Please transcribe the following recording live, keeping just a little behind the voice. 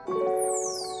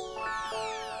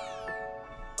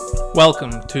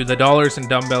Welcome to the Dollars and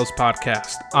Dumbbells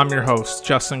podcast. I'm your host,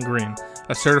 Justin Green,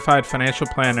 a certified financial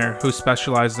planner who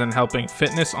specializes in helping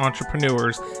fitness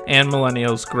entrepreneurs and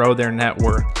millennials grow their net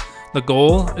worth. The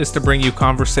goal is to bring you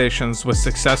conversations with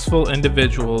successful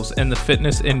individuals in the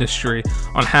fitness industry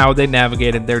on how they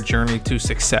navigated their journey to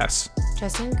success.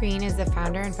 Justin Green is the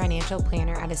founder and financial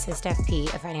planner at Assist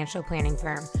FP, a financial planning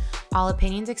firm. All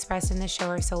opinions expressed in this show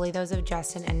are solely those of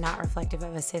Justin and not reflective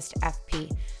of Assist FP.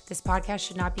 This podcast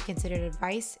should not be considered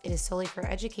advice. It is solely for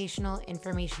educational,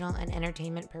 informational, and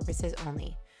entertainment purposes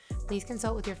only. Please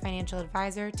consult with your financial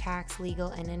advisor, tax, legal,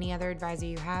 and any other advisor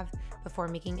you have before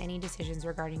making any decisions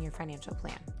regarding your financial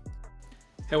plan.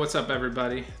 Hey, what's up,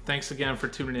 everybody? Thanks again for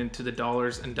tuning in to the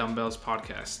Dollars and Dumbbells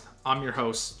podcast. I'm your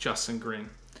host, Justin Green.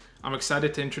 I'm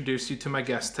excited to introduce you to my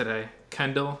guest today,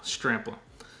 Kendall Strample.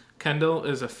 Kendall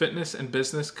is a fitness and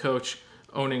business coach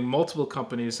owning multiple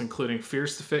companies, including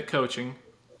Fierce to Fit Coaching,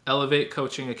 Elevate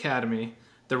Coaching Academy,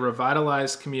 the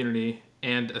Revitalized Community,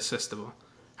 and Assistable.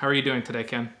 How are you doing today,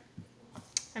 Ken?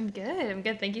 I'm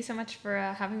good. Thank you so much for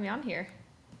having me on here.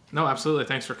 No, absolutely.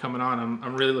 Thanks for coming on.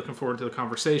 I'm really looking forward to the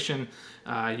conversation.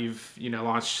 You've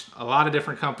launched a lot of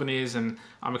different companies, and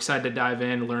I'm excited to dive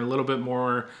in, learn a little bit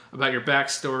more about your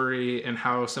backstory and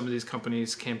how some of these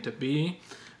companies came to be.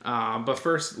 But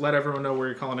first, let everyone know where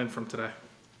you're calling in from today.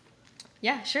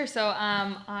 Yeah, sure. So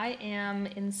I am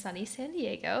in sunny San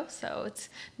Diego. So it's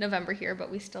November here,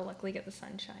 but we still luckily get the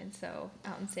sunshine. So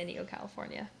out in San Diego,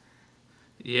 California.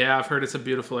 Yeah, I've heard it's a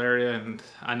beautiful area, and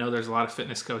I know there's a lot of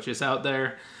fitness coaches out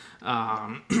there.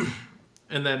 And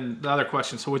then the other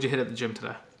question, so what'd you hit at the gym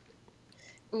today?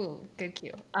 Ooh, good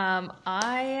cue.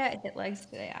 I hit legs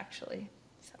today, actually.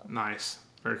 So. Nice.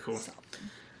 Very cool.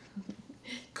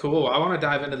 Cool. I want to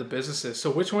dive into the businesses.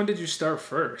 So which one did you start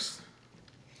first?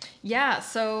 Yeah,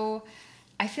 so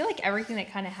I feel like everything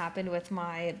that kind of happened with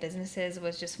my businesses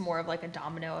was just more of like a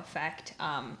domino effect.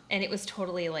 And it was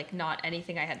totally like not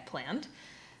anything I had planned.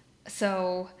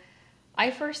 So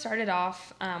I first started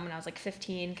off when I was like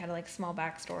 15, kind of like small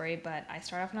backstory, but I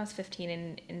started off when I was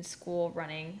 15 in school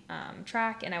running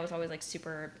track, and I was always like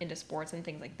super into sports and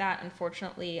things like that.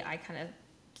 Unfortunately, I kind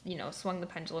of, swung the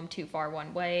pendulum too far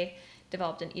one way,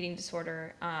 developed an eating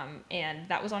disorder, and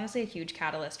that was honestly a huge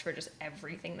catalyst for just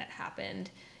everything that happened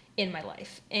in my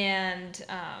life. And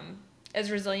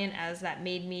as resilient as that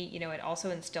made me, it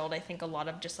also instilled, I think, a lot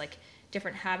of just like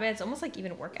different habits, almost like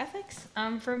even work ethics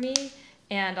for me.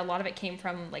 And a lot of it came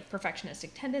from like perfectionistic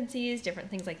tendencies, different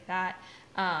things like that.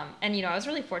 And I was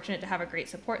really fortunate to have a great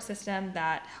support system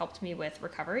that helped me with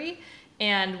recovery.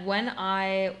 And when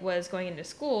I was going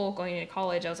into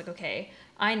college, I was like, okay,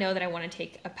 I know that I want to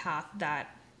take a path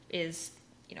that is,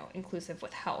 inclusive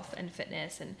with health and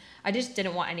fitness. And I just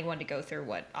didn't want anyone to go through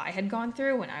what I had gone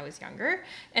through when I was younger.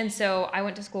 And so I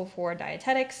went to school for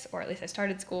dietetics, or at least I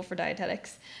started school for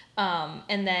dietetics.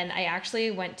 And then I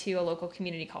actually went to a local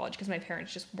community college because my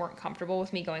parents just weren't comfortable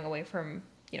with me going away from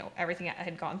everything I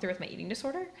had gone through with my eating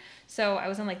disorder. So I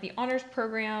was in like the honors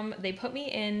program. They put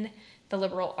me in the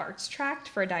liberal arts tract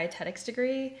for a dietetics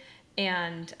degree.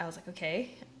 And I was like,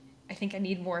 okay, I think I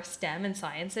need more STEM and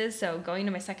sciences. So going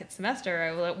into my second semester,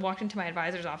 I walked into my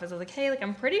advisor's office. I was like, hey,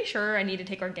 I'm pretty sure I need to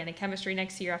take organic chemistry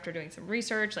next year after doing some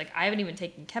research. I haven't even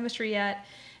taken chemistry yet.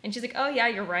 And she's like, oh yeah,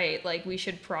 you're right. We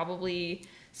should probably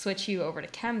switch you over to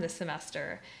chem this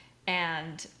semester.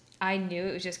 And I knew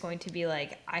it was just going to be I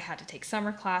had to take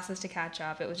summer classes to catch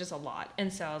up. It was just a lot.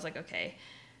 And so I was like, okay,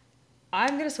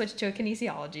 I'm going to switch to a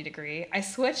kinesiology degree. I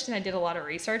switched and I did a lot of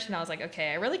research, and I was like,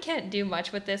 okay, I really can't do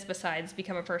much with this besides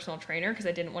become a personal trainer, because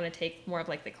I didn't want to take more of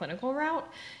the clinical route.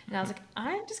 And I was like,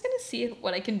 I'm just going to see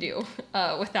what I can do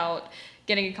without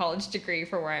getting a college degree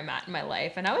for where I'm at in my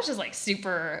life. And I was just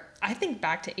super, I think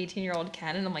back to 18-year-old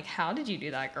Ken, and I'm like, how did you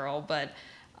do that, girl? But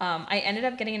I ended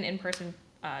up getting an in-person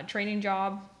training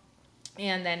job.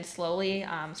 And then slowly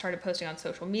started posting on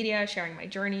social media, sharing my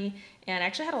journey. And I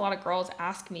actually had a lot of girls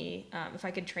ask me if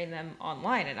I could train them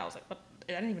online. And I was like, what?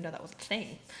 I didn't even know that was a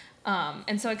thing.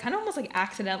 And so I kind of almost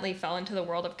accidentally fell into the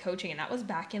world of coaching. And that was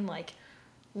back in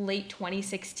late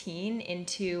 2016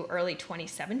 into early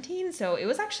 2017. So it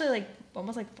was actually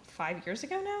almost 5 years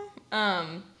ago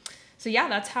now. So yeah,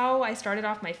 that's how I started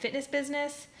off my fitness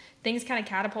business. Things kind of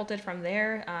catapulted from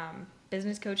there.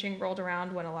 Business coaching rolled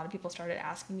around when a lot of people started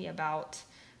asking me about,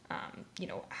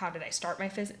 how did I start my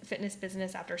fitness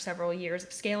business after several years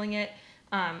of scaling it.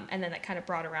 And then that kind of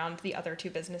brought around the other two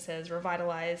businesses,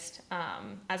 Revitalized,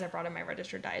 as I brought in my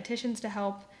registered dietitians to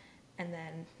help. And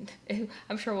then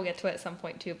I'm sure we'll get to it at some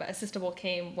point too, but Assistable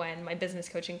came when my business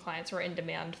coaching clients were in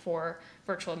demand for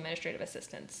virtual administrative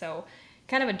assistants. So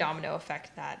kind of a domino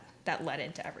effect that led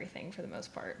into everything for the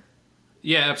most part.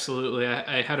 Yeah, absolutely.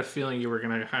 I had a feeling you were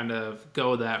going to kind of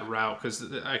go that route because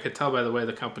I could tell by the way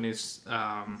the companies,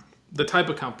 the type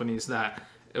of companies that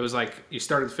it was like you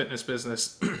started the fitness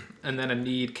business and then a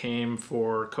need came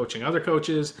for coaching other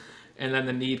coaches. And then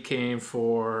the need came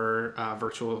for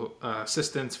virtual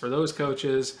assistants for those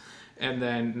coaches. And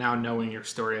then now knowing your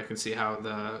story, I can see how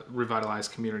the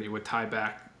revitalized community would tie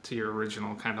back to your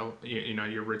original kind of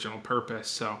your original purpose.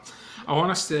 So I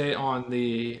want to stay on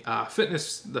the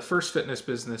fitness, the first fitness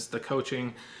business, the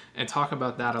coaching, and talk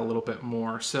about that a little bit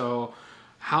more. So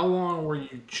how long were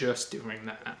you just doing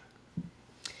that?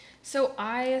 So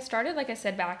I started, like I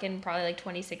said, back in probably like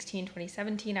 2016,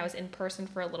 2017. I was in person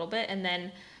for a little bit. And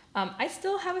then I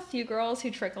still have a few girls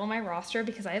who trickle my roster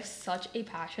because I have such a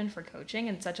passion for coaching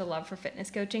and such a love for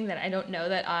fitness coaching that I don't know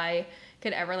that I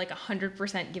could ever like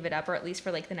 100% give it up, or at least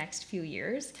for like the next few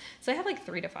years. So I have like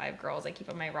 3 to 5 girls I keep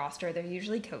on my roster. They're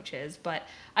usually coaches, but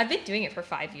I've been doing it for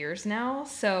 5 years now.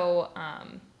 So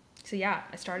yeah,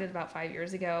 I started about 5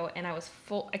 years ago, and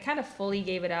I kind of fully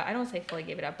gave it up. I don't say fully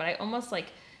gave it up, but I almost like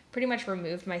pretty much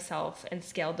removed myself and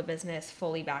scaled the business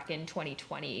fully back in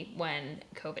 2020 when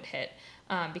COVID hit,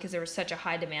 because there was such a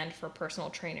high demand for personal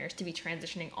trainers to be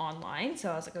transitioning online.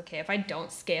 So I was like, okay, if I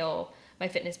don't scale my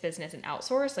fitness business and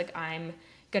outsource, like I'm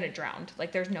gonna drown.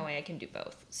 Like there's no way I can do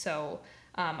both. So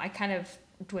I kind of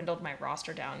dwindled my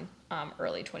roster down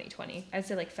early 2020. I'd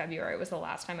say like February was the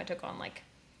last time I took on like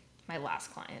my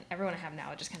last client. Everyone I have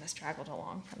now just kind of straggled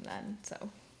along from then. So.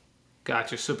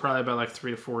 Gotcha. So probably about like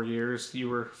 3 to 4 years you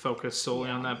were focused solely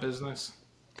on that business.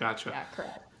 Gotcha. Yeah,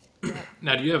 correct. Yep.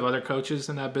 Now, do you have other coaches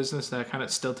in that business that kind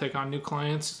of still take on new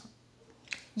clients?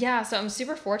 Yeah, so I'm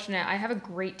super fortunate. I have a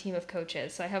great team of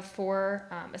coaches. So I have 4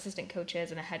 assistant coaches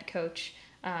and a head coach.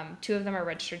 2 of them are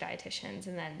registered dietitians,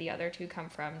 and then the other 2 come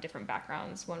from different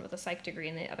backgrounds. One with a psych degree,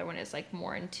 and the other one is like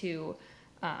more into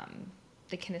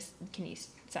the kines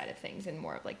side of things and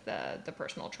more of like the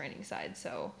personal training side.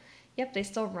 So, yep, they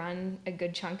still run a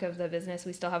good chunk of the business.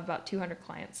 We still have about 200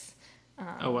 clients.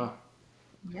 Oh, wow.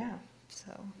 Yeah,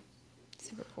 so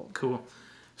super cool. Cool.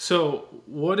 So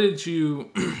what did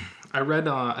you, I read,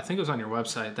 I think it was on your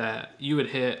website that you would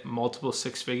hit multiple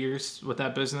 6 figures with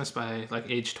that business by like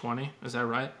age 20. Is that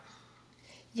right?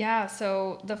 Yeah,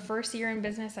 so the first year in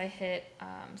business, I hit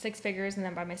 6 figures, and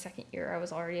then by my second year, I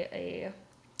was already a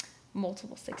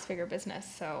multiple 6-figure business.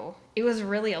 So it was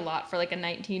really a lot for like a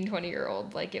 19,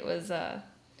 20-year-old. Like it was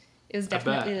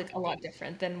definitely like a lot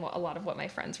different than a lot of what my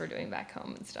friends were doing back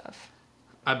home and stuff.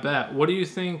 I bet. What do you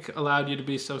think allowed you to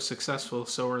be so successful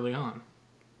so early on?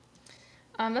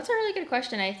 That's a really good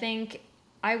question. I think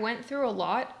I went through a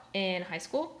lot in high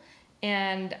school,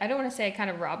 and I don't want to say I kind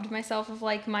of robbed myself of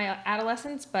like my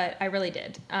adolescence, but I really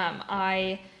did.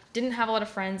 I didn't have a lot of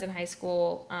friends in high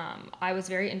school. I was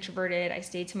very introverted. I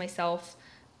stayed to myself.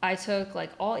 I took like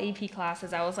all AP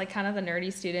classes. I was like kind of the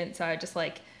nerdy student, so I just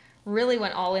like really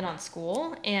went all in on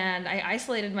school, and I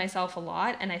isolated myself a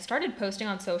lot, and I started posting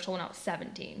on social when I was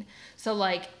 17. So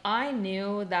like I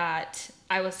knew that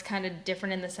I was kind of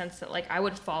different in the sense that like I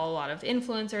would follow a lot of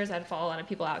influencers. I'd follow a lot of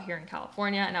people out here in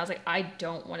California, and I was like, I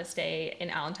don't want to stay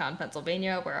in Allentown,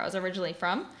 Pennsylvania, where I was originally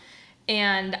from.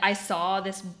 And I saw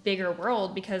this bigger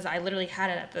world because I literally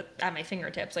had it at my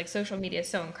fingertips. Like social media is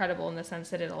so incredible in the sense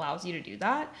that it allows you to do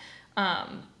that.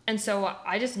 And so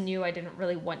I just knew I didn't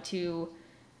really want to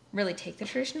really take the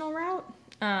traditional route.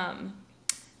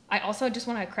 I also just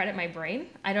want to credit my brain.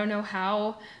 I don't know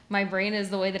how my brain is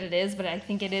the way that it is, but I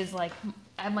think it is like,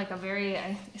 I'm like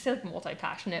I say like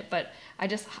multi-passionate, but I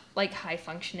just like high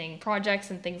functioning projects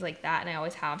and things like that. And I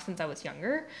always have since I was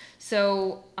younger.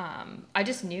 So I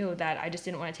just knew that I just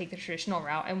didn't want to take the traditional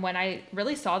route. And when I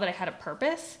really saw that I had a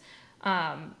purpose,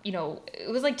 it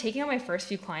was like taking on my first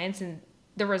few clients and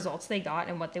the results they got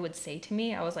and what they would say to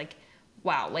me. I was like,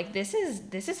 wow, like this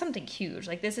is something huge.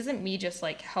 Like this isn't me just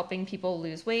like helping people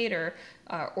lose weight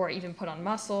or even put on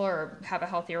muscle or have a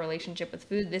healthier relationship with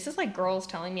food. This is like girls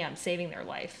telling me I'm saving their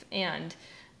life. And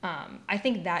I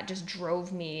think that just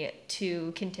drove me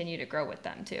to continue to grow with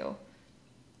them too.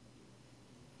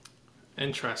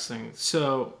 Interesting.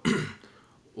 So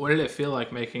what did it feel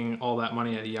like making all that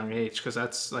money at a young age? Because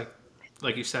that's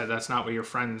like you said, that's not what your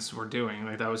friends were doing.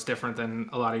 Like that was different than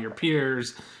a lot of your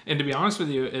peers. And to be honest with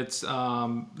you, it's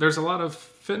there's a lot of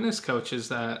fitness coaches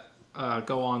that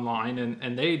go online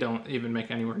and they don't even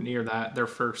make anywhere near that their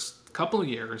first couple of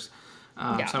years.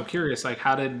 Yeah. So I'm curious, like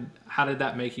how did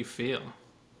that make you feel?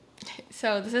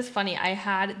 So this is funny. I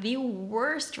had the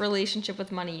worst relationship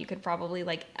with money you could probably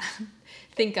like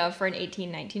think of for an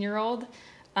 18, 19-year-old.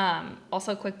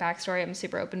 Also, quick backstory. I'm a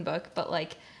super open book, but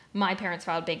like my parents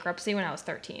filed bankruptcy when I was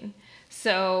 13.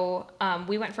 So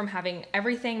we went from having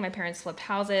everything. My parents flipped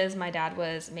houses. My dad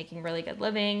was making really good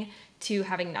living to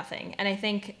having nothing. And I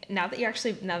think now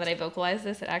that I vocalize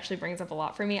this, it actually brings up a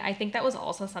lot for me. I think that was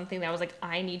also something that I was like,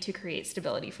 I need to create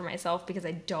stability for myself because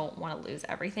I don't want to lose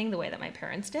everything the way that my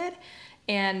parents did.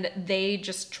 And they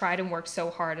just tried and worked so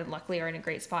hard and luckily are in a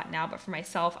great spot now. But for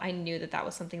myself, I knew that that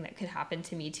was something that could happen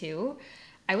to me too.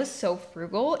 I was so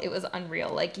frugal. It was unreal.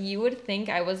 Like you would think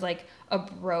I was like a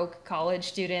broke college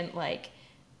student, like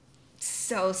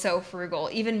so frugal,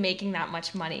 even making that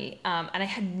much money. And I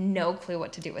had no clue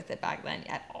what to do with it back then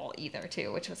at all either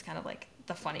too, which was kind of like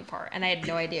the funny part. And I had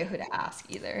no idea who to ask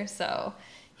either. So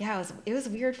yeah, it was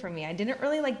weird for me. I didn't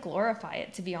really like glorify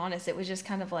it, to be honest. It was just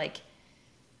kind of like,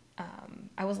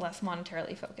 I was less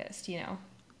monetarily focused, you know?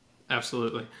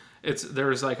 Absolutely.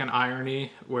 There's like an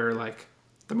irony where like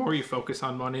the more you focus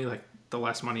on money, like the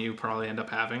less money you probably end up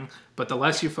having, but the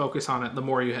less you focus on it, the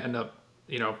more you end up,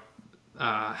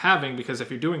 having, because if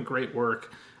you're doing great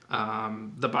work,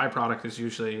 the byproduct is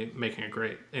usually making a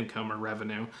great income or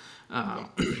revenue.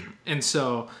 And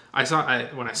so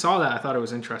when I saw that, I thought it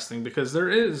was interesting because there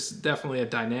is definitely a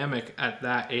dynamic at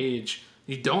that age.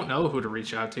 You don't know who to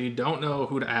reach out to. You don't know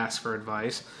who to ask for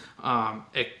advice.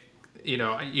 You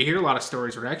hear a lot of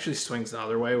stories where it actually swings the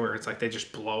other way, where it's like they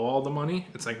just blow all the money.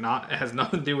 It's like it has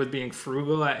nothing to do with being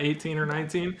frugal at 18 or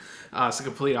 19. It's the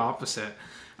complete opposite.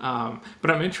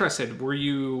 But I'm interested,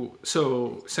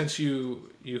 since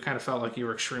you kind of felt like you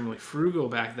were extremely frugal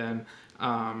back then,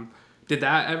 did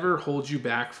that ever hold you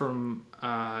back from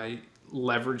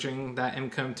leveraging that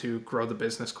income to grow the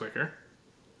business quicker?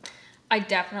 I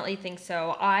definitely think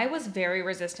so. I was very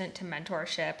resistant to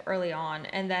mentorship early on.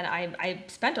 And then I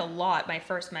spent a lot, my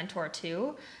first mentor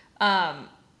too.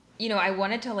 I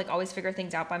wanted to like always figure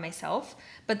things out by myself,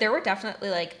 but there were definitely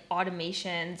like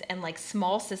automations and like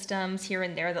small systems here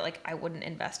and there that like I wouldn't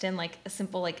invest in, like a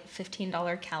simple like $15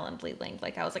 Calendly link.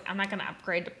 Like I was like, I'm not going to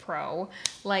upgrade to pro.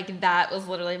 Like that was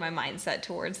literally my mindset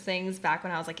towards things back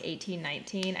when I was like 18,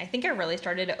 19. I think I really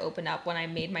started to open up when I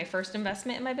made my first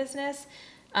investment in my business.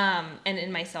 And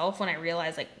in myself, when I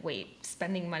realized like, wait,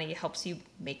 spending money helps you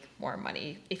make more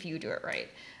money if you do it right.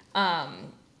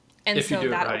 And if so you do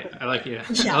that it right. I like you.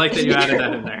 Yeah. I like that you added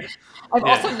that in there. I've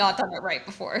also not done it right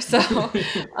before. So,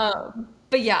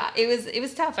 but yeah, it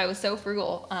was tough. I was so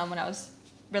frugal, when I was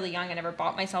really young. I never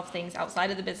bought myself things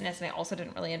outside of the business. And I also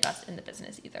didn't really invest in the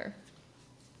business either.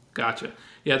 Gotcha.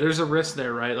 Yeah. There's a risk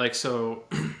there, right? Like, so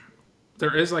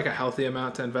there is like a healthy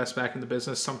amount to invest back in the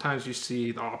business. Sometimes you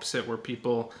see the opposite where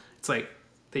people, it's like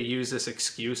they use this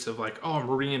excuse of like, oh, I'm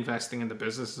reinvesting in the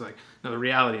business. It's like, no, the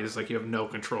reality is like you have no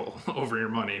control over your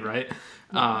money, right?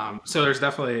 So there's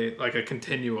definitely like a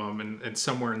continuum, and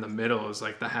somewhere in the middle is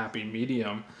like the happy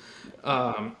medium.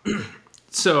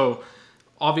 So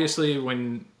obviously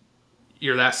when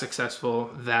you're that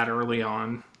successful that early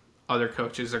on, other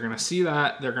coaches are going to see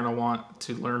that. They're going to want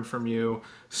to learn from you.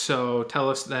 So tell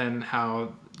us then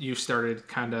how you started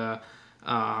kind of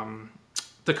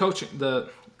the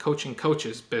coaching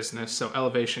coaches business. So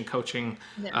Elevation Coaching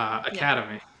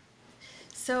Academy. Yeah.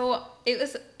 So it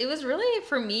was really,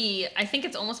 for me, I think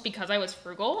it's almost because I was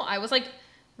frugal. I was like,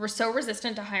 we're so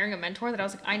resistant to hiring a mentor that I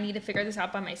was like, I need to figure this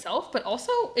out by myself. But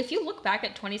also, if you look back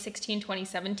at 2016,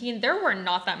 2017, there were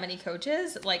not that many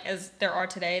coaches like as there are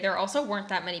today. There also weren't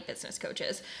that many business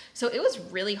coaches. So it was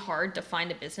really hard to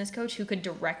find a business coach who could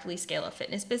directly scale a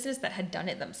fitness business that had done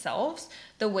it themselves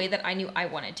the way that I knew I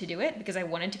wanted to do it, because I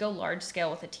wanted to go large scale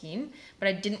with a team, but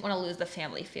I didn't want to lose the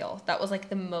family feel. That was like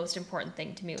the most important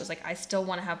thing to me. It was like, I still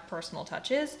want to have personal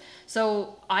touches.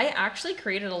 So I actually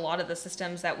created a lot of the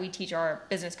systems that we teach our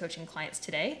business coaching clients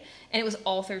today. And it was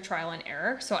all through trial and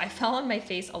error. So I fell on my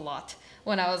face a lot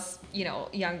when I was,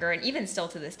 younger, and even still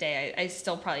to this day, I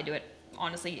still probably do it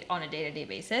honestly on a day-to-day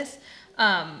basis.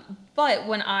 But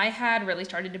when I had really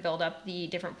started to build up the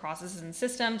different processes and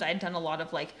systems, I had done a lot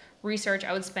of like research.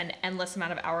 I would spend endless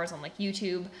amount of hours on like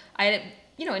YouTube. I had,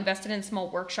 invested in small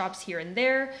workshops here and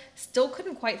there, still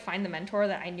couldn't quite find the mentor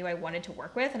that I knew I wanted to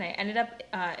work with. And I ended up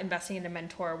investing in a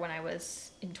mentor when I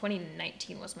was in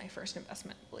 2019 was my first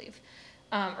investment, I believe,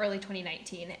 early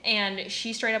 2019. And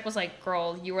she straight up was like,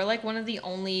 girl, you are like one of the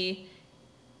only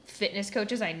fitness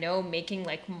coaches I know making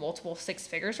like multiple six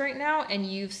figures right now, and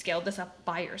you've scaled this up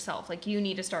by yourself. Like, you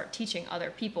need to start teaching other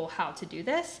people how to do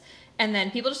this. And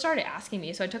then people just started asking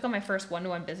me. So I took on my first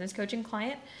one-to-one business coaching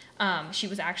client. She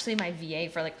was actually my VA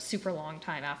for like super long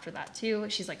time after that too.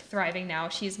 She's like thriving now.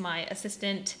 She's my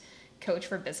assistant coach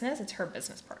for business. It's her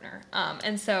business partner.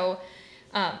 And so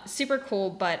Super cool,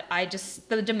 but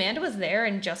the demand was there.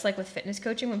 And just like with fitness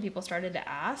coaching, when people started to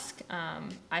ask,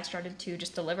 I started to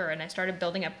just deliver, and I started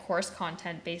building up course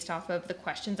content based off of the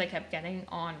questions I kept getting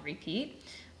on repeat.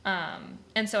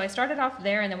 And so I started off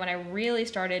there. And then when I really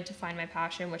started to find my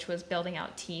passion, which was building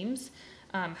out teams,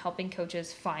 helping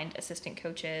coaches find assistant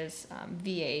coaches,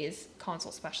 VAs,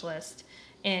 consult specialists,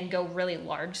 and go really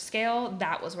large scale,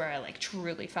 that was where I like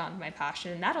truly found my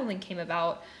passion. And that only came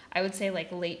about, I would say,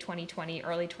 like late 2020,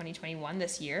 early 2021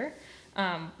 this year,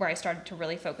 where I started to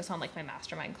really focus on like my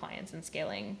mastermind clients and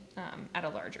scaling at a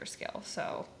larger scale.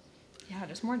 So yeah,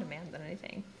 just more demand than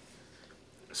anything.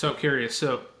 So I'm curious.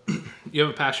 So you have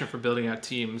a passion for building out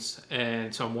teams,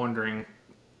 and so I'm wondering,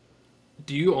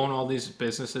 do you own all these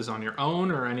businesses on your own,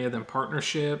 or any of them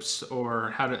partnerships, or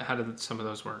how did some of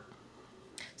those work?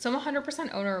 So I'm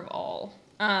 100% owner of all.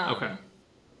 Okay.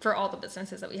 For all the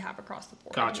businesses that we have across the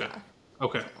board. Gotcha. Yeah.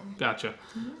 Okay. Gotcha.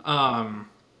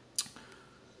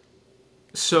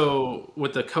 So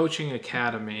with the coaching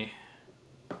academy,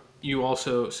 you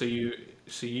also, so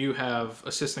you have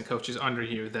assistant coaches under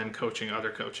you, then coaching other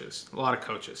coaches. A lot of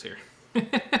coaches here.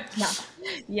 Yeah.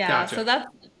 Yeah. Gotcha. So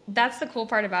that's the cool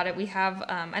part about it. We have,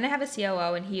 and I have a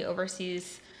COO, and he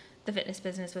oversees the fitness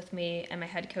business with me, and my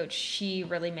head coach, she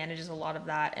really manages a lot of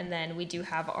that. And then we do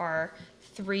have our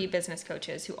 3 business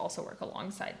coaches who also work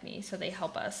alongside me. So they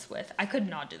help us with, I could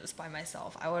not do this by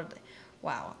myself. I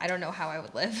don't know how I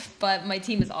would live, but my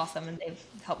team is awesome, and they've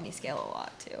helped me scale a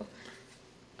lot too.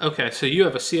 Okay, so you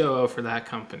have a COO for that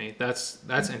company. That's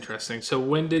interesting. So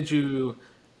when did you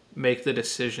make the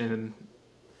decision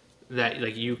that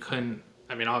like you couldn't?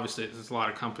 I mean, obviously there's a lot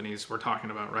of companies we're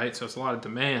talking about, right? So it's a lot of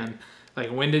demand. Like,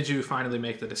 when did you finally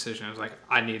make the decision? It was like,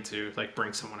 I need to like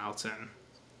bring someone else in.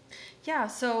 Yeah,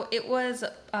 so it was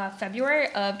February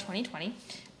of 2020,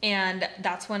 and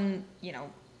that's when,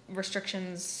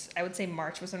 restrictions, I would say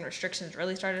March was when restrictions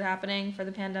really started happening for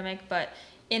the pandemic, but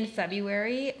in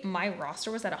February, my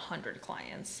roster was at 100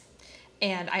 clients,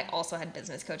 and I also had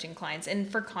business coaching clients.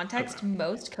 And for context, Okay.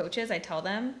 most coaches, I tell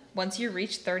them, once you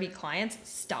reach 30 clients,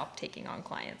 stop taking on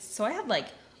clients. So I had like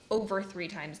over 3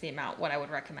 times the amount what I would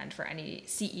recommend for any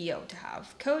CEO to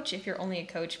have. Coach, if you're only a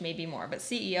coach, maybe more, but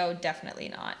CEO, definitely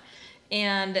not.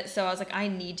 And so I was like, I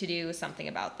need to do something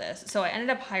about this. So I ended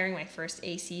up hiring my first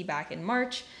AC back in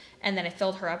March, and then I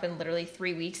filled her up in literally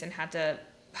 3 weeks and had to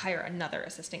hire another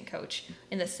assistant coach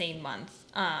in the same month.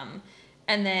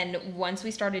 And then once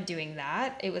we started doing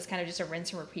that, it was kind of just a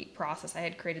rinse and repeat process. I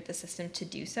had created the system to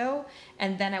do so,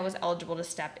 and then I was eligible to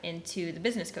step into the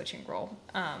business coaching role.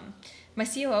 My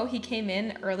COO, he came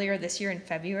in earlier this year in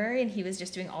February, and he was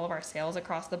just doing all of our sales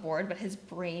across the board, but his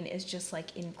brain is just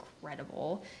like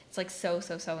incredible. It's like so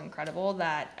incredible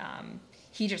that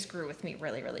he just grew with me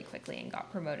really, really quickly and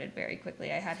got promoted very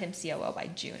quickly. I had him COO by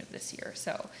June of this year.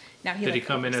 So now Did he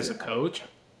come in as a coach?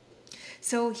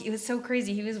 So it was so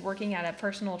crazy. He was working at a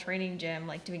personal training gym,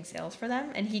 like doing sales for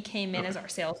them, and he came in as our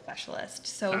sales specialist.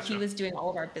 So Gotcha. he was doing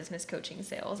all of our business coaching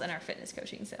sales and our fitness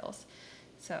coaching sales.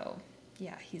 So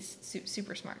yeah, he's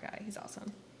super smart guy. He's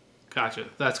awesome. Gotcha.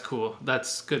 That's cool.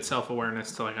 That's good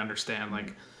self-awareness to like understand,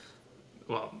 like,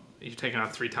 well, you've taken on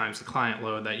 3 times the client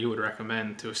load that you would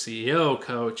recommend to a CEO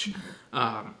coach.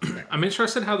 I'm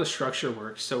interested how the structure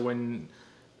works. So when,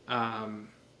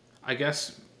 I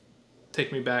guess,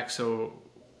 take me back. So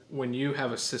when you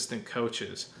have assistant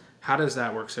coaches, how does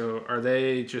that work? So are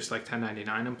they just like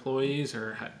 1099 employees,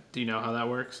 or do you know how that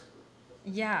works?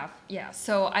 Yeah.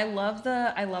 So I love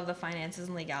the finances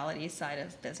and legalities side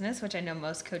of business, which I know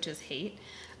most coaches hate.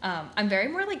 I'm very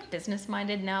more like business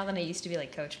minded now than I used to be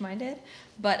like coach minded.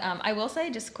 But I will say,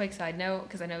 just a quick side note,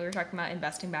 because I know we were talking about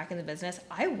investing back in the business.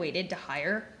 I waited to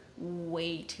hire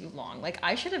way too long. Like,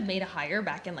 I should have made a hire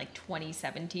back in like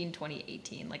 2017,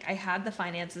 2018. Like, I had the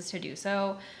finances to do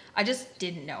so. I just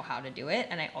didn't know how to do it.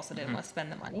 And I also didn't want to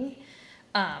spend the money.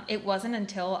 It wasn't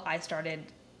until I started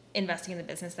investing in the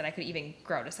business that I could even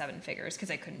grow to 7 figures,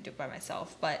 because I couldn't do it by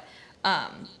myself. But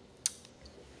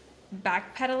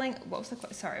backpedaling, what was the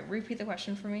question? Sorry, repeat the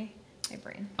question for me. My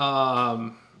brain.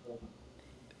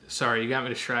 Sorry, you got me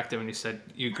distracted when you said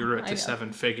you grew it I to know.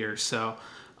 7 figures. So,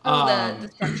 The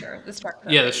structure. The structure.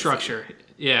 yeah, the structure.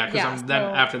 Yeah, because Yeah,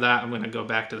 then so- after that, I'm going to go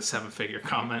back to the 7-figure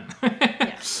comment.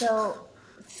 Yeah.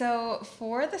 So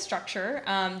for the structure,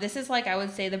 this is like, I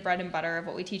would say, the bread and butter of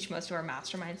what we teach most of our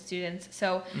mastermind students.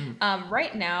 So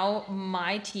right now,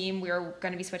 my team, we're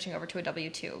going to be switching over to a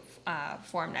W-2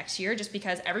 form next year, just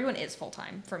because everyone is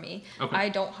full-time for me. Okay. I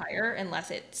don't hire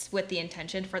unless it's with the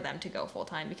intention for them to go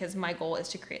full-time, because my goal is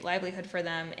to create livelihood for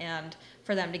them and for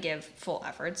for them to give full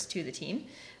efforts to the team,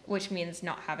 which means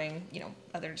not having,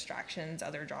 other distractions,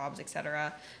 other jobs,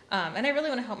 etc. And I really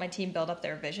want to help my team build up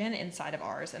their vision inside of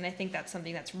ours. And I think that's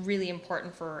something that's really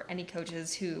important for any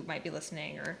coaches who might be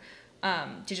listening or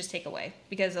to just take away,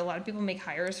 because a lot of people make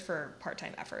hires for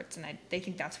part-time efforts, and they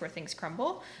think that's where things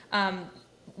crumble.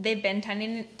 They've been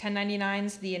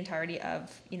 1099s the entirety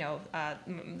of,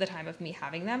 the time of me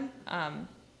having them.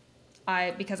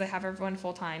 Because I have everyone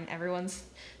full-time, everyone's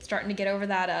starting to get over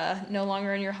that no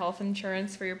longer in your health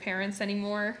insurance for your parents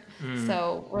anymore.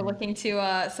 So we're looking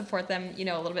to support them, a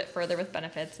little bit further with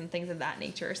benefits and things of that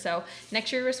nature. So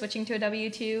next year we're switching to a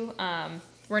W-2.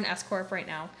 We're an S-Corp right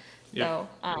now. Yep.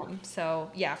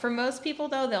 So yeah, for most people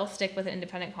though, they'll stick with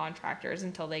independent contractors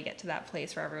until they get to that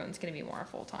place where everyone's going to be more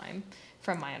full-time,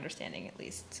 from my understanding at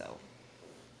least. So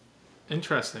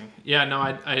interesting. Yeah,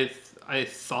 no, I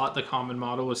thought the common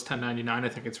model was 1099. I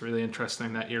think it's really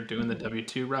interesting that you're doing the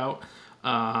W-2 route.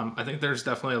 I think there's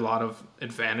definitely a lot of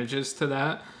advantages to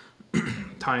that,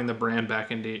 tying the brand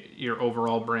back into your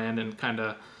overall brand and kind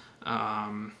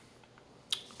of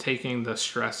taking the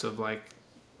stress of like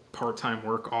part-time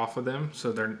work off of them.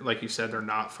 So they're, like you said, they're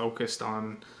not focused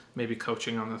on maybe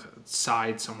coaching on the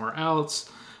side somewhere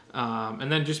else. And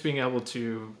then just being able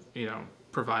to,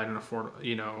 provide an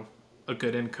a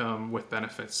good income with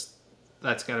benefits.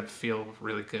 That's got to feel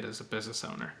really good as a business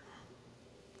owner.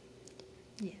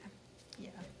 Yeah.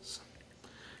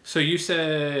 So you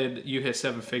said you hit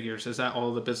 7 figures. Is that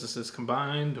all the businesses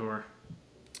combined, or?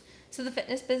 So the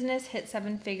fitness business hit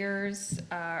 7 figures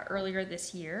earlier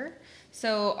this year.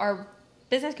 So our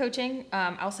business coaching,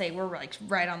 I'll say we're like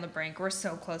right on the brink. We're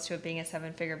so close to it being a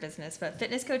 7-figure business. But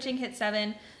fitness coaching hit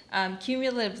 7.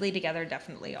 Cumulatively together,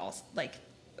 definitely all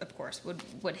of course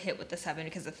would hit with the 7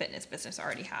 because the fitness business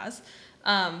already has.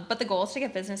 But the goal is to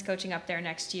get business coaching up there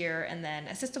next year, and then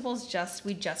Assistables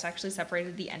we just actually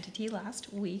separated the entity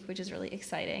last week, which is really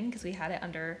exciting because we had it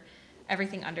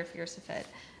everything under Fierce to Fit.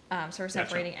 So we're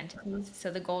separating entities. So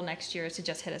the goal next year is to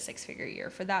just hit a 6-figure year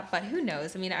for that. But who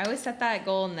knows? I mean, I always set that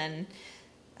goal and then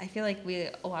I feel like we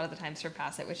a lot of the time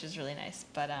surpass it, which is really nice.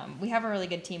 But we have a really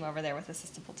good team over there with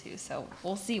Assistable too. So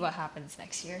we'll see what happens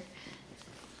next year.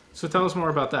 So tell us more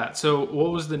about that. So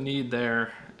what was the need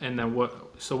there, and then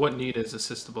what need is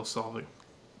Assistable solving?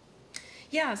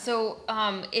 Yeah, so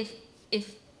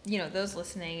if those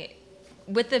listening,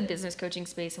 with the business coaching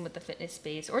space and with the fitness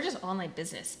space, or just online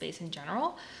business space in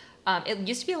general, it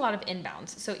used to be a lot of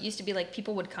inbounds. So it used to be like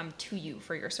people would come to you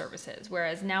for your services,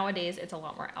 whereas nowadays it's a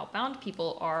lot more outbound.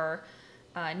 People are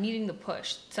needing the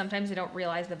push. Sometimes they don't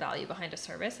realize the value behind a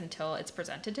service until it's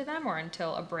presented to them, or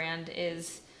until a brand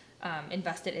is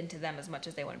invested into them as much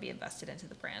as they want to be invested into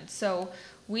the brand. So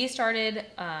we started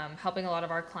helping a lot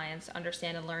of our clients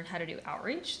understand and learn how to do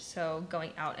outreach. So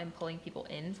going out and pulling people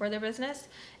in for their business.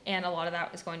 And a lot of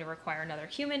that is going to require another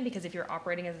human, because if you're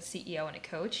operating as a CEO and a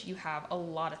coach, you have a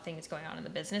lot of things going on in the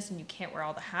business and you can't wear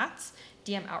all the hats.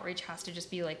 DM outreach has to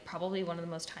just be like probably one of the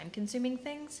most time consuming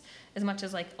things, as much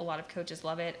as like a lot of coaches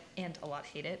love it and a lot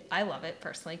hate it. I love it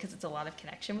personally because it's a lot of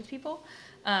connection with people.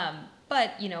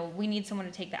 But we need someone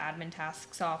to take the admin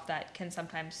tasks off that can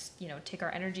sometimes, take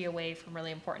our energy away from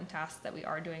really important tasks that we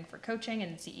are doing for coaching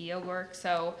and CEO work.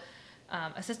 So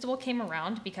Assistable came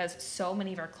around because so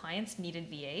many of our clients needed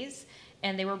VAs,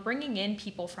 and they were bringing in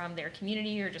people from their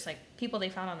community or just like people they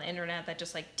found on the internet that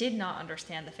just like did not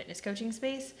understand the fitness coaching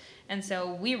space. And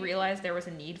so we realized there was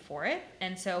a need for it.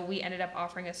 And so we ended up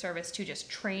offering a service to just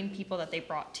train people that they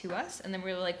brought to us. And then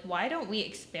we were like, why don't we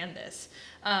expand this?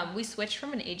 We switched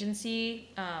from an agency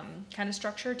kind of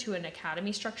structure to an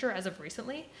academy structure as of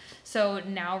recently. So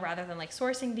now rather than like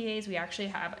sourcing VAs, we actually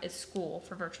have a school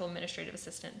for virtual administrative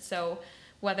assistants. So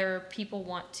whether people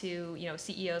want to,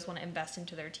 CEOs want to invest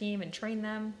into their team and train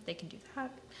them, they can do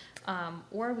that.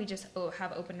 Or we just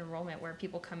have open enrollment where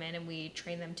people come in and we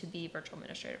train them to be virtual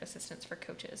administrative assistants for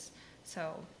coaches.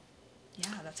 So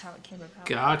yeah, that's how it came about.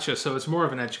 Gotcha. So it's more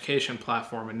of an education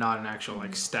platform and not an actual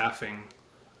like staffing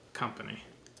company.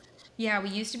 Yeah, we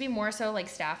used to be more so like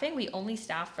staffing. We only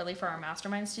staff really for our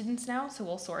mastermind students now. So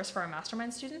we'll source for our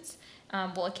mastermind students.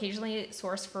 We'll occasionally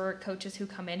source for coaches who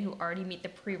come in who already meet the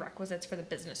prerequisites for the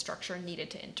business structure needed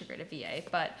to integrate a VA.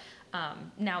 But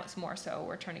now it's more so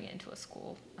we're turning it into a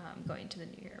school going into the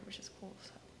new year, which is cool.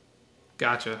 So.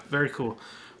 Gotcha. Very cool.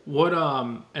 What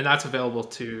and that's available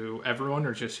to everyone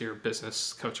or just your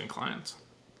business coaching clients?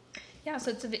 Yeah,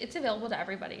 so it's available to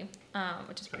everybody,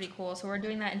 which is pretty cool. So we're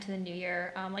doing that into the new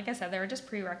year. Like I said, there are just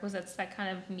prerequisites that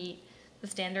kind of meet the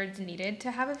standards needed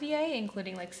to have a VA,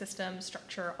 including like system,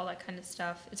 structure, all that kind of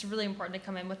stuff. It's really important to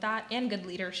come in with that, and good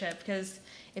leadership, because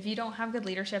if you don't have good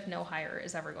leadership, no hire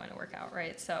is ever going to work out,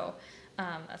 right? So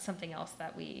That's something else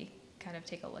that we kind of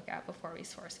take a look at before we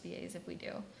source VAs if we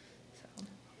do. So.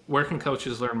 Where can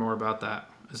coaches learn more about that?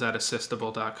 Is that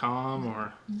assistable.com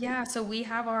or? Yeah, so we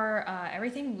have our,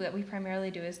 everything that we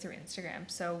primarily do is through Instagram.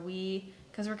 So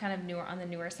because we're kind of newer on the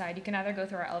newer side, you can either go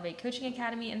through our Elevate Coaching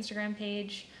Academy Instagram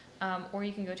page, or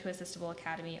you can go to Assistable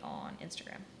Academy on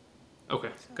Instagram.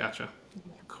 Okay, gotcha.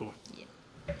 Cool. Yeah.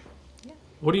 Yeah.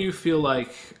 What do you feel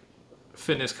like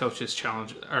fitness coaches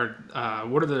challenge, or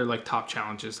what are their like top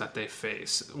challenges that they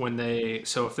face when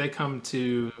if they come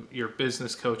to your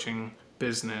business coaching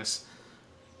business,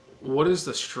 what is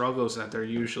the struggles that they're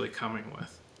usually coming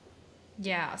with?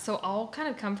 Yeah, so I'll kind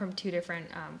of come from two different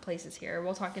places here.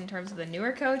 We'll talk in terms of the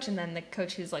newer coach and then the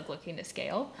coach who's like looking to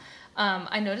scale.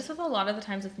 I notice with a lot of the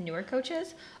times with newer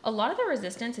coaches, a lot of the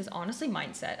resistance is honestly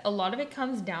mindset. A lot of it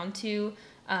comes down to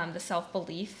the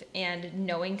self-belief and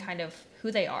knowing kind of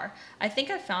who they are. I think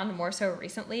I've found more so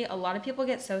recently, a lot of people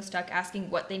get so stuck asking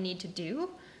what they need to do,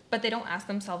 but they don't ask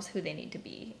themselves who they need to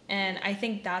be. And I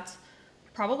think that's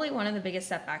probably one of the biggest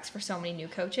setbacks for so many new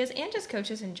coaches and just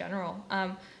coaches in general.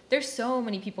 There's so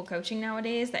many people coaching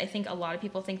nowadays that I think a lot of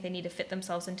people think they need to fit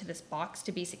themselves into this box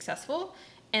to be successful,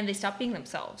 and they stop being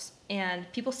themselves. And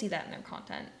people see that in their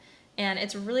content. And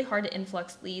it's really hard to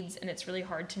influx leads, and it's really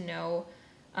hard to know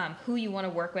who you want to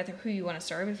work with or who you want to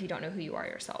serve if you don't know who you are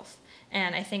yourself.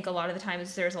 And I think a lot of the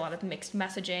times there's a lot of mixed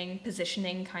messaging,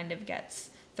 positioning kind of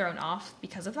gets thrown off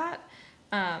because of that.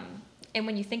 And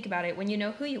when you think about it, when you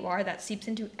know who you are, that seeps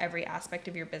into every aspect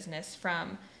of your business,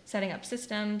 from setting up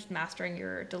systems, mastering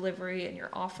your delivery and your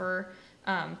offer,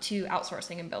 to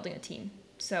outsourcing and building a team.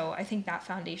 So I think that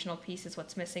foundational piece is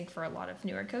what's missing for a lot of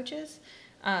newer coaches.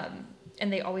 And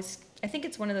I think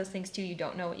it's one of those things too, you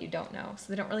don't know what you don't know. So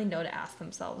they don't really know to ask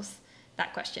themselves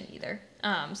that question either.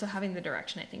 So having the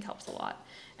direction, I think, helps a lot.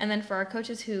 And then for our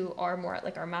coaches who are more at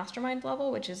like our mastermind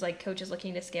level, which is like coaches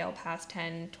looking to scale past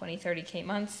 10, 20, 30K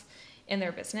months in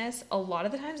their business, a lot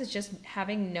of the times it's just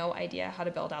having no idea how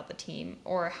to build out the team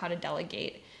or how to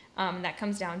delegate. That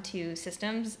comes down to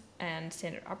systems and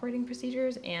standard operating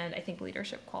procedures, and I think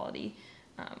leadership quality,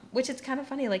 which it's kind of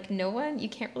funny, like you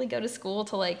can't really go to school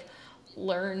to like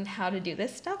learn how to do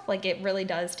this stuff. Like it really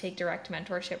does take direct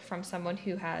mentorship from someone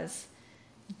who has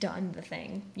done the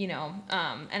thing,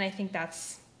 and I think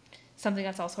that's something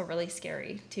that's also really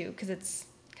scary too, because it's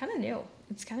kind of new.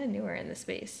 It's kind of newer in the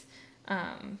space.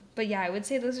 But yeah, I would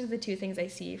say those are the two things I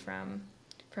see from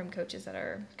coaches that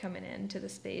are coming into the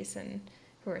space and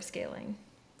who are scaling.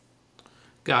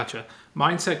 Gotcha.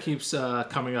 Mindset keeps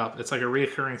coming up. It's like a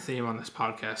reoccurring theme on this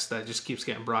podcast that just keeps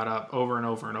getting brought up over and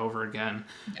over and over again.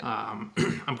 Yep.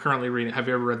 I'm currently reading. Have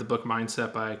you ever read the book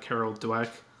Mindset by Carol Dweck?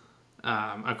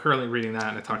 I'm currently reading that,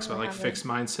 and it talks about like fixed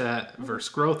mindset versus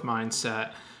growth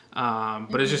mindset.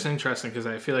 But it's just interesting because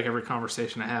I feel like every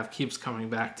conversation I have keeps coming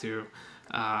back to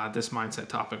this mindset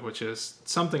topic, which is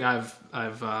something I've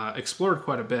explored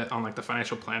quite a bit on like the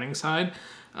financial planning side,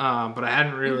 but I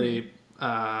hadn't really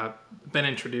been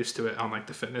introduced to it on like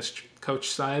the fitness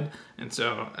coach side, and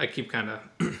so I keep kind of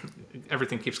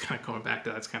everything keeps kind of going back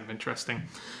to that. It's kind of interesting.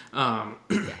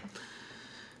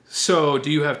 So do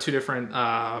you have two different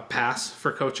paths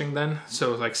for coaching then?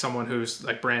 So like someone who's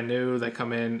like brand new, they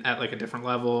come in at like a different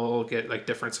level, get like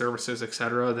different services,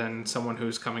 etc., than someone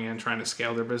who's coming in trying to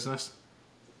scale their business?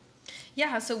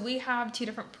 Yeah, so we have two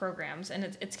different programs,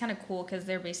 and it's kind of cool because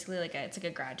they're basically it's like a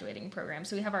graduating program.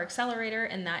 So we have our accelerator,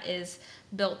 and that is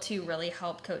built to really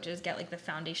help coaches get like the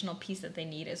foundational piece that they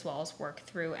need, as well as work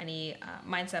through any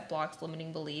mindset blocks,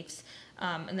 limiting beliefs,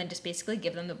 and then just basically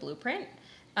give them the blueprint.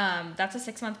 That's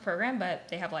a 6-month program, but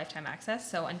they have lifetime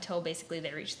access. So until basically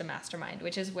they reach the mastermind,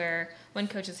 which is where when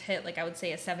coaches hit, like I would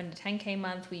say a 7 to 10K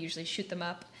month, we usually shoot them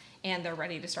up and they're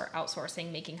ready to start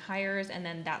outsourcing, making hires. And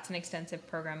then that's an extensive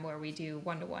program where we do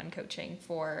one-to-one coaching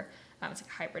for, it's like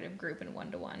a hybrid of group and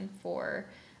one-to-one for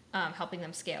helping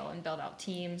them scale and build out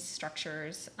teams,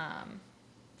 structures.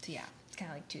 So yeah, it's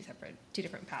kind of like two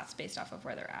different paths based off of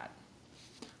where they're at.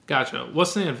 Gotcha.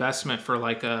 What's the investment for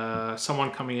like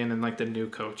someone coming in like the new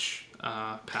coach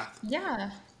path? Yeah,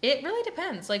 it really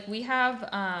depends. Like we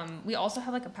also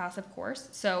have like a passive course.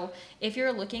 So if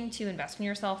you're looking to invest in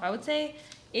yourself, I would say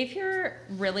if you're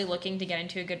really looking to get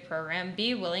into a good program,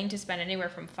 be willing to spend anywhere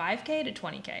from 5K to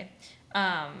 20K.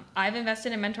 I've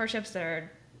invested in mentorships that are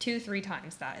 2-3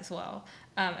 times that as well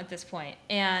at this point.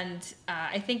 And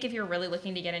I think if you're really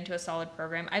looking to get into a solid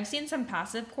program, I've seen some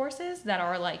passive courses that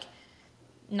are like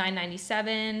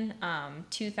 $997,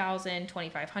 $2,000,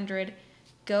 $2,500.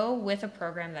 Go with a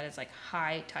program that is like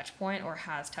high touch point or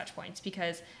has touch points,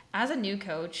 because as a new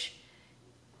coach,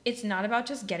 it's not about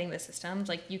just getting the systems.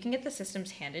 Like you can get the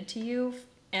systems handed to you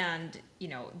and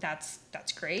that's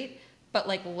great, but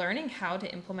like learning how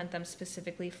to implement them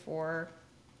specifically for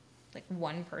like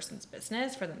one person's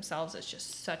business for themselves is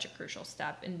just such a crucial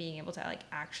step in being able to like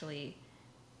actually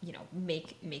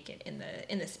make it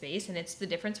in the space. And it's the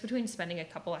difference between spending a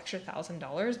couple extra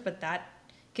 $1,000, but that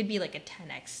could be like a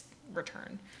 10x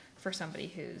return for somebody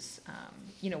who's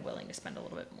willing to spend a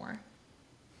little bit more.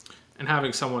 And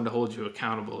having someone to hold you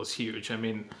accountable is huge. I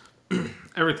mean,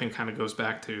 everything kind of goes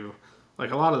back to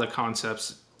like a lot of the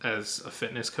concepts as a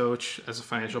fitness coach, as a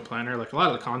financial planner. Like a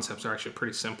lot of the concepts are actually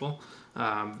pretty simple.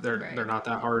 They're not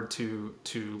that hard to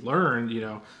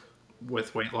learn.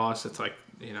 With weight loss, it's like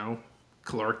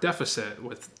caloric deficit.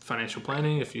 With financial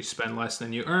planning, if you spend less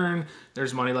than you earn,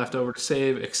 there's money left over to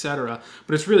save, etc.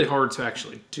 But it's really hard to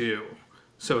actually do.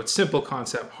 So it's simple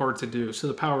concept, hard to do. So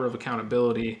the power of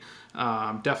accountability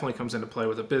definitely comes into play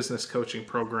with a business coaching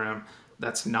program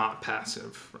that's not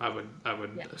passive. I would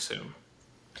assume.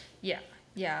 Yeah.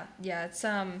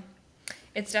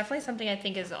 It's definitely something I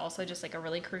think is also just like a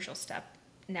really crucial step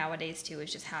nowadays too,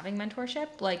 is just having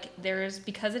mentorship. Like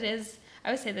because it is,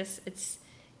 I would say this,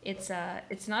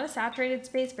 it's not a saturated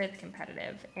space, but it's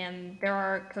competitive. And there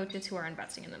are coaches who are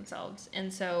investing in themselves.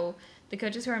 And so the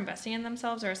coaches who are investing in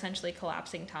themselves are essentially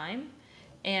collapsing time,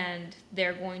 and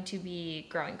they're going to be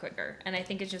growing quicker. And I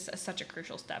think it's just such a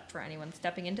crucial step for anyone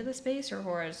stepping into the space or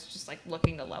who is just like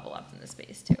looking to level up in the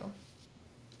space too.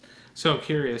 So I'm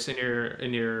curious,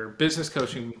 in your business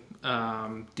coaching,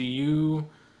 do you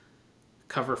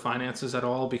cover finances at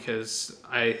all? Because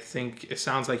I think it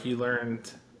sounds like you learned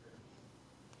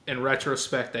in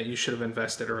retrospect that you should have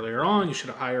invested earlier on, you should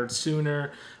have hired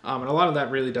sooner. And a lot of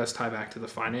that really does tie back to the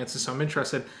finances. So I'm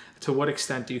interested, to what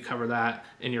extent do you cover that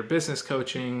in your business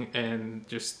coaching? And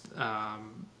just,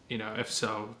 if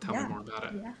so, tell me more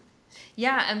about it.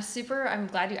 Yeah, I'm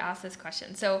glad you asked this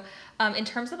question. So in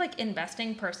terms of like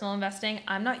investing, personal investing,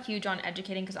 I'm not huge on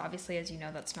educating because obviously, as you know,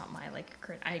 that's not my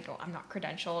I'm not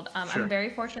credentialed. Sure. I'm very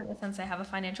fortunate in the sense I have a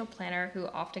financial planner who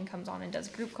often comes on and does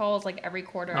group calls like every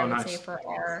quarter, I would nice. say,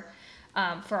 for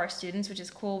our students, which is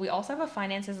cool. We also have a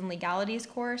finances and legalities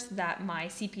course that my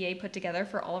CPA put together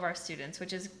for all of our students,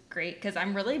 which is great because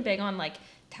I'm really big on like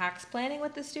tax planning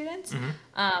with the students. Mm-hmm.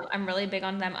 I'm really big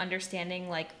on them understanding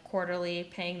like quarterly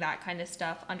paying that kind of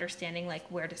stuff, understanding like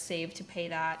where to save to pay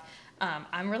that.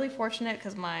 I'm really fortunate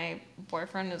because my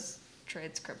boyfriend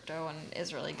trades crypto and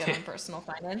is really good on personal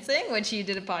financing, which you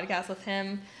did a podcast with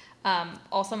him.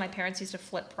 Also, my parents used to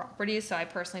flip properties, so I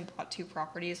personally bought 2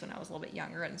 properties when I was a little bit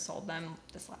younger and sold them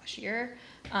this last year.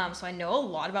 So I know a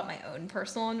lot about my own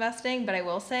personal investing, but I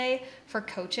will say for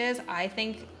coaches, I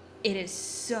think it is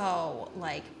so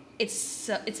like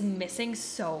it's missing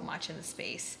so much in the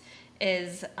space.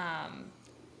 It's a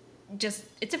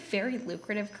very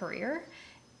lucrative career,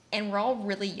 and we're all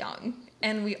really young,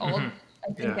 and we all.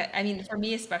 I think that, I mean, for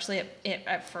me, especially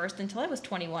at first, until I was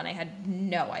 21, I had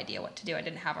no idea what to do. I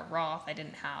didn't have a Roth. I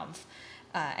didn't have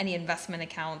any investment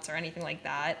accounts or anything like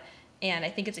that. And I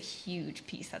think it's a huge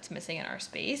piece that's missing in our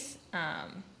space.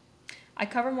 I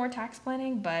cover more tax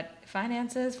planning, but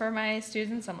finances for my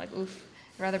students, I'm like, oof,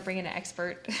 I'd rather bring in an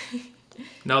expert.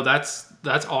 No, that's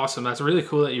awesome. That's really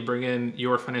cool that you bring in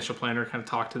your financial planner, kind of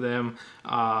talk to them.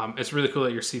 It's really cool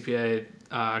that your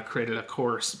CPA created a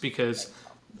course because,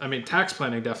 I mean, tax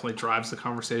planning definitely drives the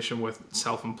conversation with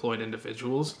self-employed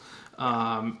individuals.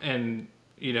 And,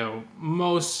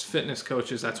 most fitness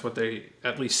coaches, that's what they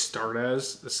at least start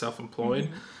as, the self-employed.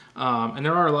 And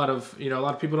there are a lot of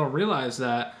people don't realize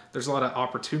that there's a lot of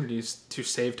opportunities to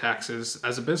save taxes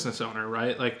as a business owner,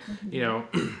 right? Like,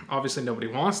 obviously nobody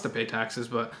wants to pay taxes,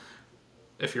 but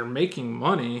if you're making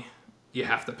money, you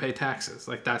have to pay taxes.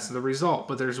 Like, that's the result,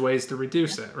 but there's ways to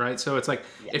reduce it, right? So it's like,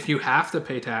 if you have to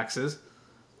pay taxes,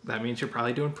 that means you're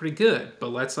probably doing pretty good, but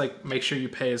let's make sure you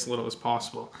pay as little as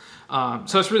possible.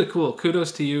 So it's really cool.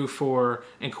 Kudos to you for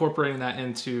incorporating that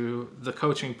into the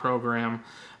coaching program.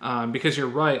 Because you're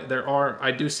right,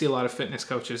 I do see a lot of fitness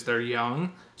coaches, they're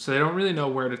young, so they don't really know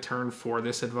where to turn for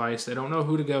this advice. They don't know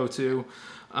who to go to.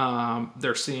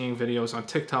 They're seeing videos on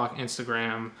TikTok,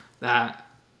 Instagram that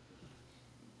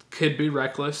could be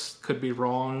reckless, could be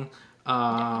wrong.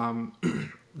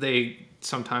 They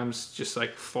sometimes just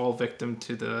fall victim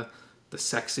to the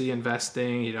sexy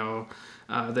investing,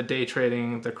 the day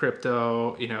trading, the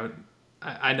crypto,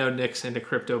 I know Nick's into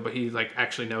crypto, but he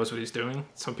actually knows what he's doing.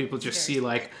 Some people just see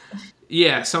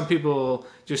some people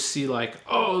just see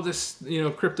oh, this,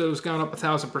 crypto's gone up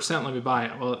 1,000%. Let me buy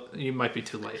it. Well, you might be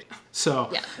too late.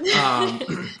 So,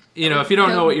 if you don't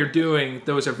know what you're doing,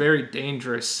 those are very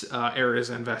dangerous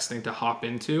areas of investing to hop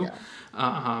into.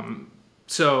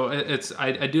 So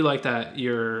I do like that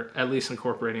you're at least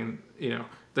incorporating,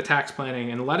 the tax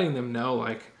planning and letting them know,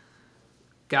 like,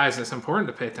 guys, it's important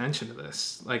to pay attention to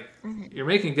this. Like, you're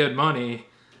making good money,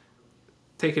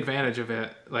 take advantage of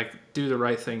it. Like, do the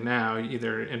right thing now.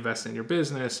 Either invest in your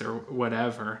business or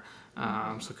whatever.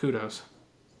 So kudos.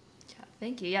 Yeah,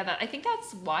 thank you. Yeah, I think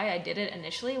that's why I did it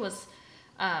initially was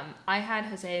I had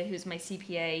Jose, who's my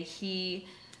CPA. He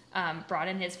brought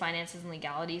in his finances and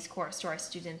legalities course to our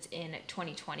students in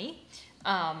 2020.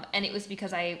 And it was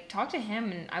because I talked to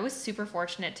him, and I was super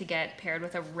fortunate to get paired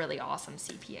with a really awesome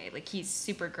CPA. Like, he's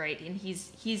super great, and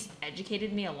he's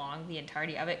educated me along the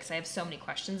entirety of it, because I have so many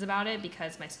questions about it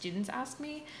because my students ask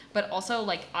me. But also,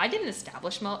 like, I didn't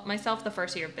establish myself the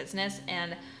first year of business,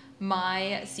 and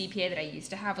my CPA that I used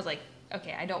to have was like,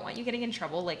 okay, I don't want you getting in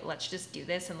trouble. Like, let's just do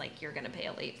this, and like, you're gonna pay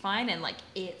a late fine. And like,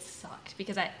 it sucked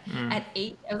because at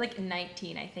 8, I was like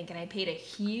 19, I think, and I paid a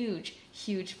huge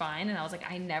fine. And I was like,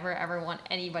 I never ever want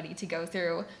anybody to go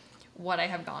through what I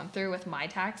have gone through with my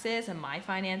taxes and my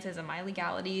finances and my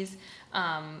legalities.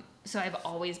 So I've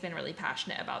always been really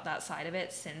passionate about that side of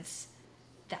it since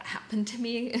that happened to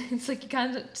me. It's like you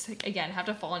kind of just, like, again, have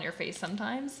to fall on your face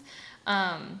sometimes.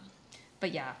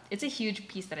 But yeah, it's a huge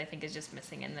piece that I think is just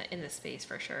missing in the space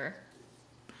for sure.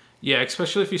 Yeah,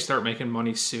 especially if you start making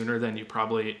money sooner than you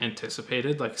probably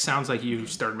anticipated. Like, sounds like you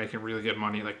started making really good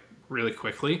money, like, really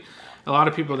quickly. A lot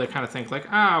of people, they kind of think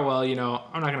like, well, you know,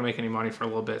 I'm not going to make any money for a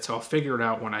little bit, so I'll figure it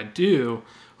out when I do.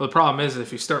 Well, the problem is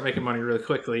if you start making money really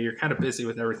quickly, you're kind of busy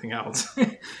with everything else.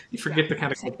 You forget to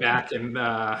kind of go back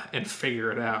and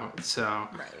figure it out. So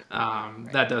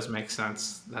that does make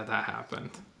sense that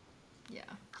happened. Yeah.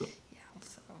 Cool. Yeah.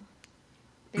 So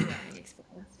big learning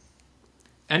experience.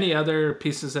 Any other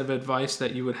pieces of advice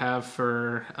that you would have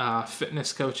for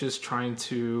fitness coaches trying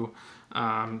to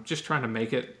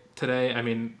make it today? I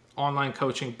mean, online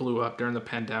coaching blew up during the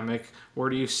pandemic. Where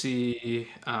do you see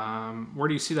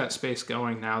that space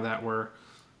going now that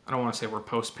I don't want to say we're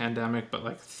post-pandemic, but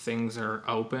like things are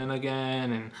open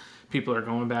again and people are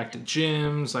going back to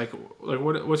gyms? Like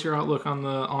what's your outlook on the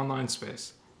online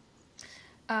space?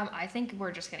 I think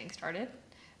we're just getting started.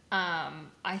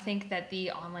 I think that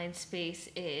the online space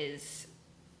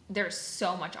there's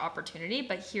so much opportunity,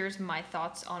 but here's my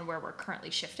thoughts on where we're currently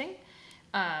shifting.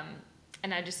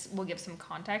 And I just will give some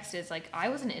context is like, I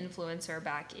was an influencer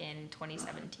back in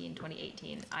 2017,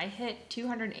 2018. I hit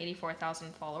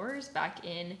 284,000 followers back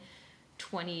in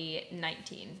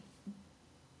 2019.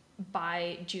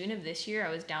 By June of this year,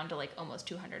 I was down to like almost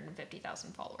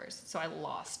 250,000 followers. So I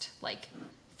lost like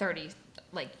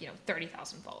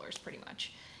 30,000 followers pretty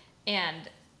much.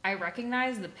 And I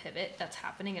recognize the pivot that's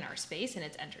happening in our space, and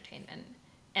it's entertainment.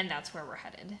 And that's where we're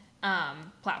headed.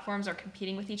 Platforms are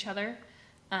competing with each other.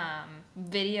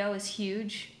 Video is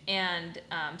huge. And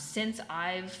since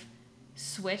I've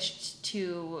switched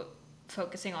to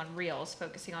focusing on reels,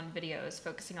 focusing on videos,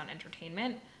 focusing on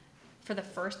entertainment, for the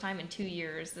first time in 2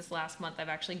 years, this last month, I've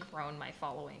actually grown my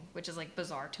following, which is like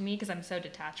bizarre to me because I'm so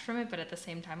detached from it. But at the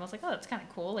same time, I was like, oh, that's kind of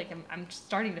cool. Like I'm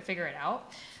starting to figure it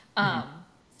out.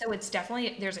 So it's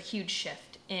definitely, there's a huge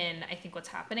shift in, I think, what's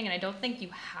happening. And I don't think you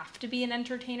have to be an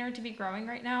entertainer to be growing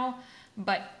right now.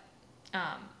 But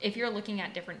if you're looking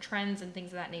at different trends and things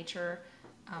of that nature,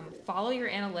 follow your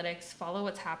analytics, follow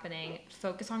what's happening,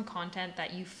 focus on content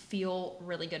that you feel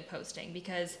really good posting.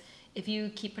 Because if you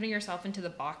keep putting yourself into the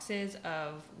boxes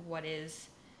of what is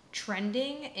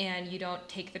trending and you don't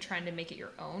take the trend and make it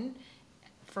your own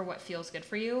for what feels good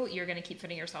for you, you're going to keep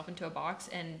fitting yourself into a box,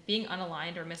 and being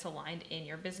unaligned or misaligned in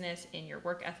your business, in your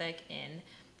work ethic, in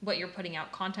what you're putting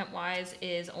out content-wise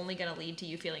is only going to lead to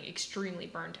you feeling extremely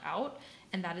burnt out.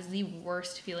 And that is the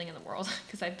worst feeling in the world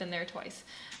because I've been there twice.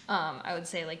 I would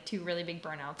say like 2 really big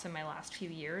burnouts in my last few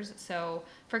years. So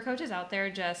for coaches out there,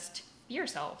 just be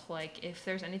yourself. Like, if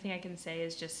there's anything I can say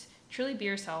is just truly be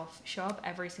yourself, show up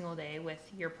every single day with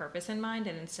your purpose in mind.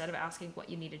 And instead of asking what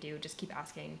you need to do, just keep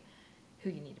asking who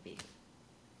you need to be.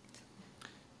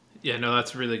 Yeah, no,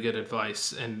 that's really good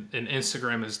advice. And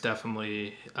Instagram is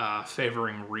definitely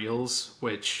favoring reels,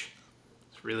 which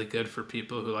is really good for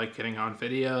people who like getting on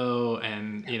video.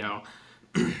 And, you know,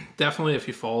 definitely if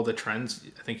you follow the trends,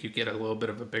 I think you get a little bit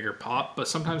of a bigger pop. But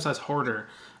sometimes that's harder.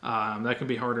 That can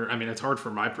be harder. I mean, it's hard for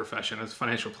my profession as a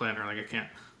financial planner. Like,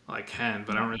 I can,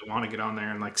 but I don't really want to get on there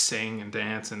and like sing and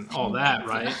dance and all that,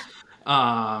 right?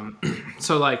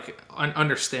 So like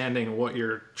understanding what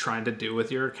you're trying to do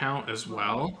with your account as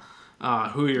well,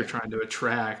 who you're trying to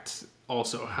attract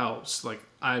also helps. Like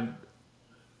I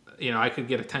could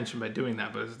get attention by doing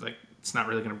that, but it's not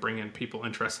really going to bring in people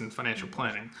interested in financial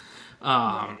planning.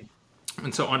 And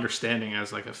so understanding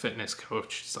as like a fitness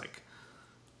coach, it's like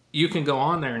you can go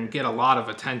on there and get a lot of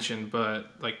attention,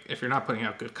 but like if you're not putting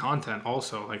out good content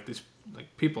also, like these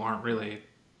like people aren't really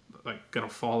like gonna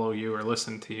follow you or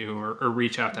listen to you or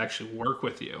reach out to actually work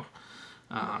with you.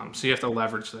 So you have to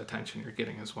leverage the attention you're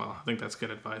getting as well. I think that's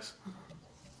good advice.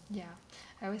 Yeah.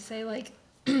 I always say like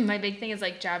my big thing is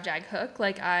like jab, jag, hook.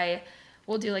 Like I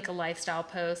will do like a lifestyle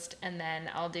post, and then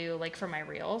I'll do like for my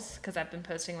reels, because I've been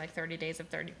posting like 30 days of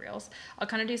 30 reels. I'll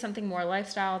kind of do something more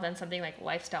lifestyle, then something like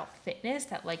lifestyle fitness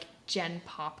that like Gen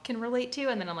Pop can relate to.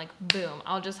 And then I'm like, boom,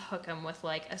 I'll just hook them with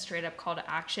like a straight up call to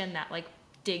action that like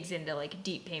digs into like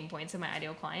deep pain points of my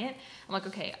ideal client. I'm like,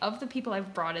 okay, of the people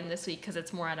I've brought in this week, because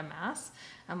it's more at a mass,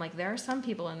 I'm like, there are some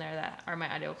people in there that are my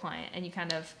ideal client, and you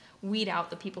kind of weed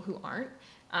out the people who aren't.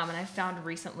 And I found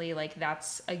recently like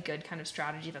that's a good kind of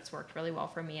strategy that's worked really well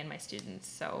for me and my students.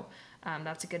 So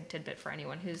that's a good tidbit for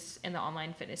anyone who's in the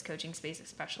online fitness coaching space,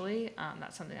 especially.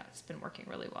 That's something that's been working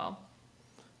really well.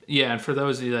 Yeah, and for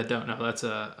those of you that don't know, that's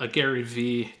a Gary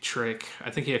Vee trick. I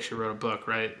think he actually wrote a book,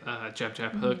 right? Jab,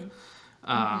 jab, hook.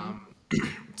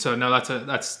 So no,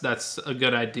 that's a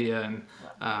good idea, and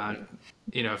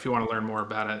you know, if you want to learn more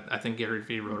about it, I think Gary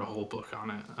Vee wrote a whole book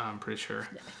on it. I'm pretty sure.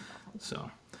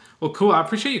 So. Well, cool. I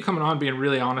appreciate you coming on, being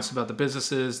really honest about the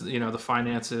businesses, you know, the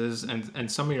finances,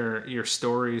 and some of your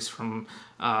stories from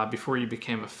before you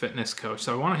became a fitness coach.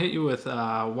 So I want to hit you with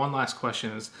one last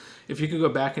question: is if you could go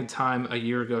back in time a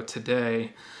year ago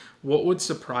today, what would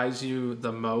surprise you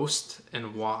the most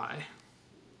and why?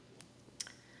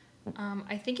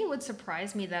 I think it would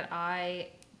surprise me that I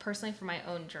personally, for my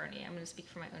own journey, I'm going to speak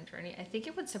for my own journey. I think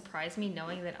it would surprise me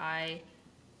knowing that I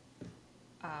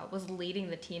was leading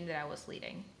the team that I was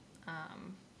leading.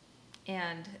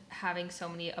 And having so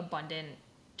many abundant,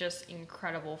 just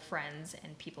incredible friends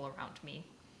and people around me.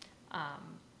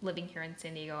 Living here in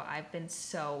San Diego, I've been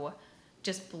so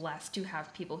just blessed to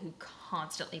have people who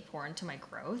constantly pour into my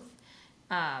growth.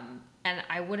 And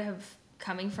I would have,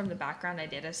 coming from the background I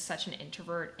did as such an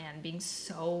introvert and being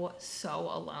so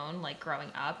alone, like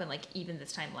growing up, and like even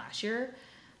this time last year,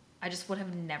 I just would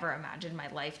have never imagined my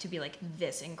life to be like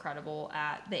this incredible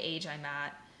at the age I'm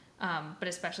at. But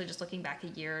especially just looking back a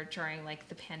year during like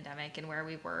the pandemic and where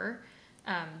we were,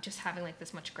 just having like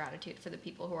this much gratitude for the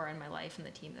people who are in my life and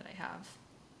the team that I have.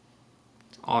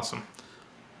 Awesome.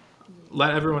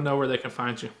 Let everyone know where they can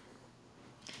find you.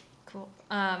 Cool.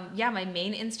 Yeah, my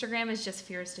main Instagram is just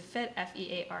Fears to Fit,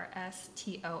 FEARSTOFIT.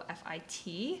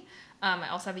 I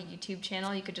also have a YouTube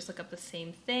channel. You could just look up the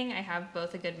same thing. I have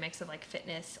both a good mix of like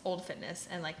fitness, old fitness,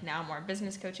 and like now more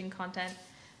business coaching content.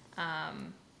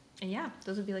 And yeah,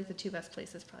 those would be like the two best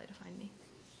places probably to find me.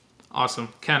 Awesome.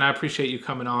 Ken, I appreciate you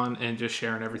coming on and just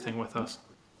sharing everything with us.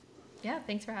 Yeah,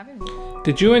 thanks for having me.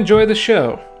 Did you enjoy the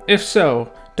show? If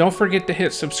so, don't forget to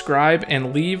hit subscribe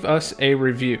and leave us a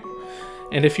review.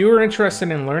 And if you are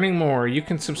interested in learning more, you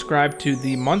can subscribe to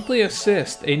the Monthly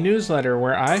Assist, a newsletter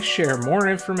where I share more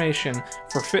information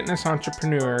for fitness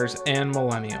entrepreneurs and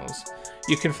millennials.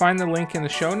 You can find the link in the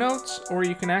show notes, or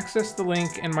you can access the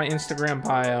link in my Instagram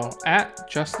bio at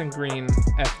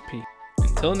JustinGreenFP.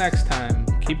 Until next time,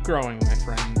 keep growing, my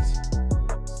friends.